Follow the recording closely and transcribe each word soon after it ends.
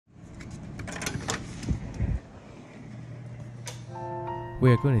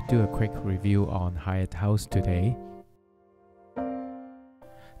We are going to do a quick review on Hyatt House today.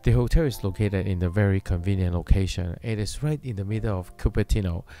 The hotel is located in a very convenient location. It is right in the middle of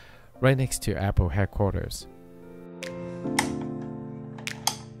Cupertino, right next to Apple headquarters.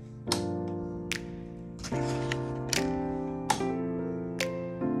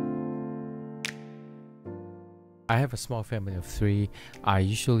 I have a small family of 3. I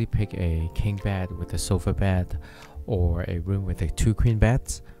usually pick a king bed with a sofa bed or a room with 2 queen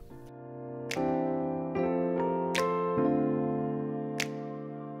beds.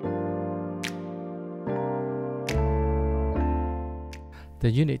 The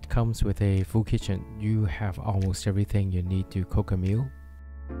unit comes with a full kitchen. You have almost everything you need to cook a meal.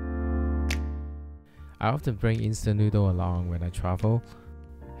 I often bring instant noodle along when I travel.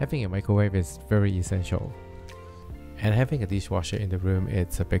 Having a microwave is very essential. And having a dishwasher in the room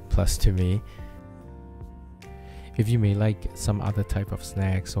is a big plus to me. If you may like some other type of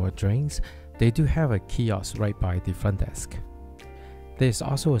snacks or drinks, they do have a kiosk right by the front desk. There's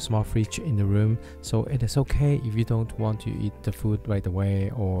also a small fridge in the room, so it is okay if you don't want to eat the food right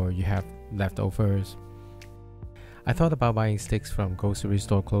away or you have leftovers. I thought about buying sticks from grocery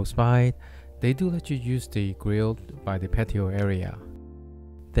store close by. They do let you use the grill by the patio area.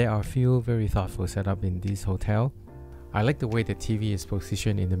 There are a few very thoughtful setup in this hotel. I like the way the TV is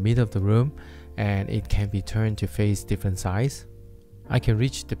positioned in the middle of the room and it can be turned to face different sides. I can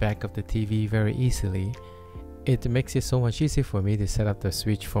reach the back of the TV very easily. It makes it so much easier for me to set up the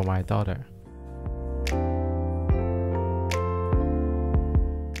switch for my daughter.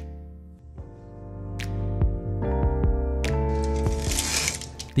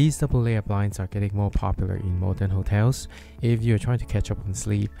 These double layer blinds are getting more popular in modern hotels. If you're trying to catch up on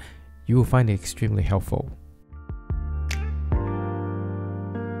sleep, you will find it extremely helpful.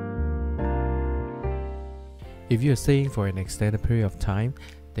 If you're staying for an extended period of time,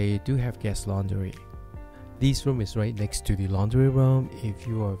 they do have guest laundry. This room is right next to the laundry room. If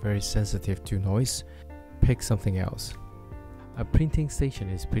you are very sensitive to noise, pick something else. A printing station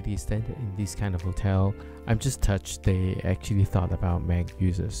is pretty standard in this kind of hotel. I'm just touched they actually thought about Mac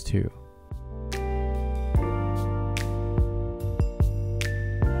users too.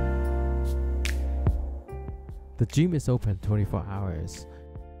 The gym is open 24 hours.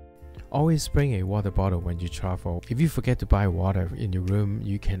 Always bring a water bottle when you travel. If you forget to buy water in your room,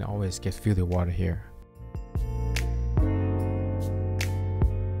 you can always get filtered water here.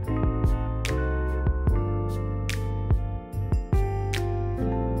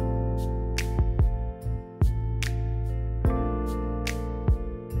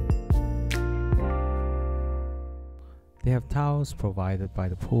 They have towels provided by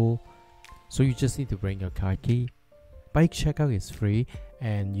the pool, so you just need to bring your car key. Bike checkout is free,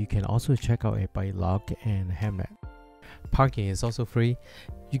 and you can also check out a bike lock and helmet. Parking is also free.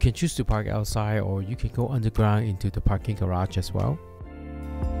 You can choose to park outside or you can go underground into the parking garage as well.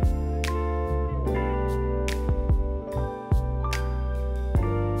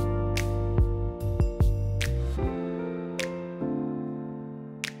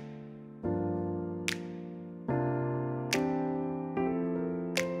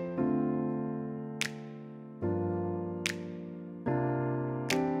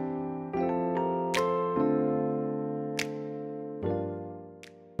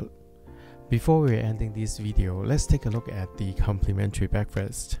 Before we're ending this video, let's take a look at the complimentary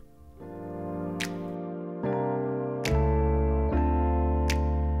breakfast.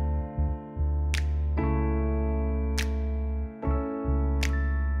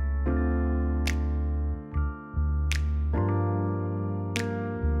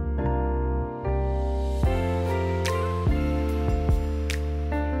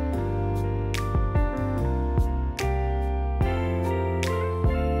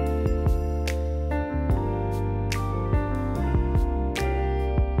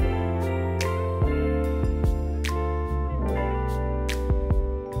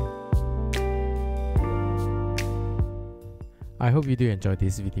 I hope you do enjoy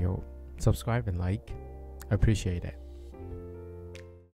this video. Subscribe and like. I appreciate it.